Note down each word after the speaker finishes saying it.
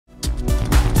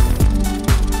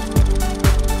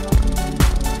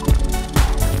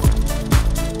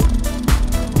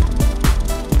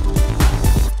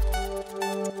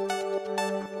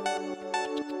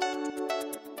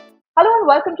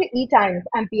welcome to ETimes.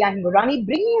 I'm Pia Hingorani,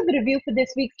 bringing you the review for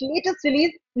this week's latest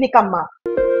release, Nikamma.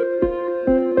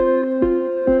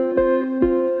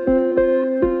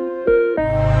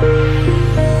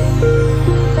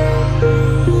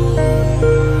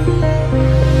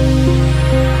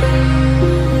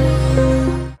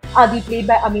 Adi, played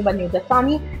by Abhimanyu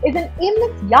Dassani, is an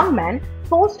aimless young man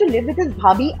forced to live with his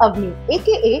bhabhi Avni,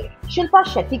 aka Shilpa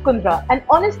Shetty Kundra, an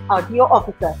honest RTO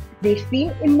officer. They seem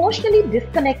emotionally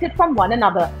disconnected from one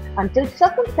another until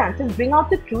circumstances bring out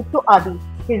the truth to Adi.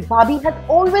 His bhabhi has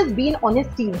always been on his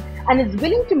team and is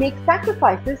willing to make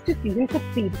sacrifices to see him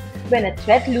succeed. When a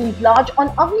threat looms large on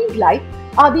Avni's life,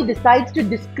 Adi decides to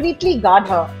discreetly guard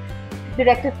her.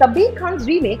 Director Sabir Khan's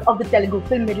remake of the Telugu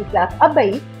film Middle Class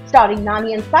Abbai, starring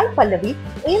Nani and Sai Pallavi,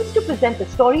 aims to present the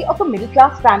story of a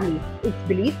middle-class family, its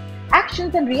beliefs,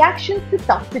 actions and reactions to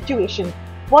tough situations.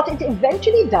 What it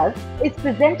eventually does is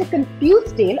present a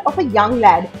confused tale of a young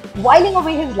lad whiling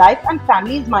away his life and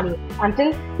family's money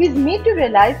until he is made to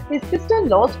realize his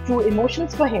sister-in-law's true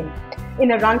emotions for him.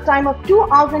 In a runtime of 2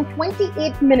 hours and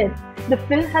 28 minutes, the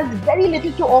film has very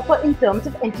little to offer in terms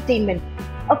of entertainment.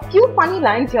 A few funny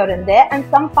lines here and there and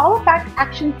some power-packed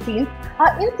action scenes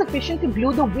are insufficient to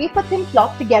glue the wafer-thin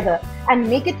plot together and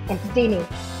make it entertaining.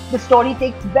 The story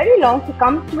takes very long to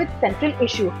come to its central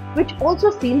issue, which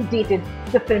also seems dated.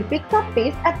 The film picks up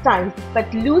pace at times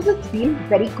but loses steam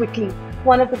very quickly.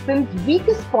 One of the film's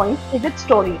weakest points is its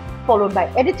story, followed by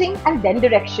editing and then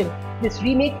direction. This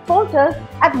remake falters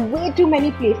at way too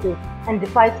many places and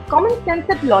defies common sense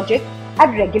and logic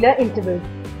at regular intervals.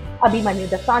 Abhimanyu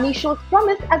Dassani shows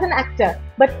promise as an actor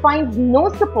but finds no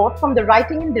support from the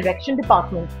writing and direction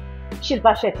department.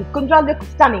 Shilpa Shetty Kundra looks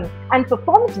stunning and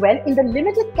performs well in the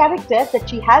limited character that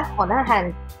she has on her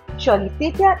hands. Shirley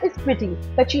Setia is pretty,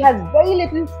 but she has very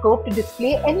little scope to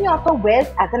display any of her wares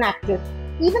as an actress.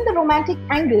 Even the romantic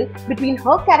angle between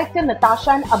her character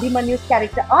Natasha and Abhimanyu's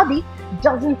character Adi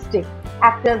doesn't stick.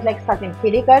 Actors like Sachin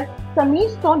Khedekar, Sameer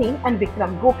Soni and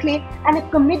Vikram Gokhale and a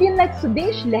comedian like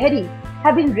Sudesh Lahiri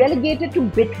have been relegated to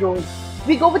bit roles.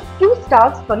 We go with 2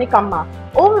 stars for Nikamma.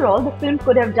 Overall, the film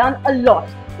could have done a lot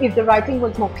if the writing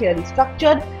was more clearly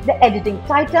structured, the editing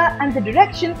tighter and the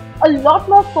direction a lot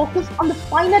more focused on the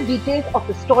finer details of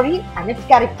the story and its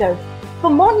characters.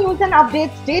 For more news and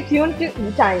updates, stay tuned to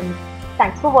ETimes.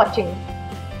 Thanks for watching.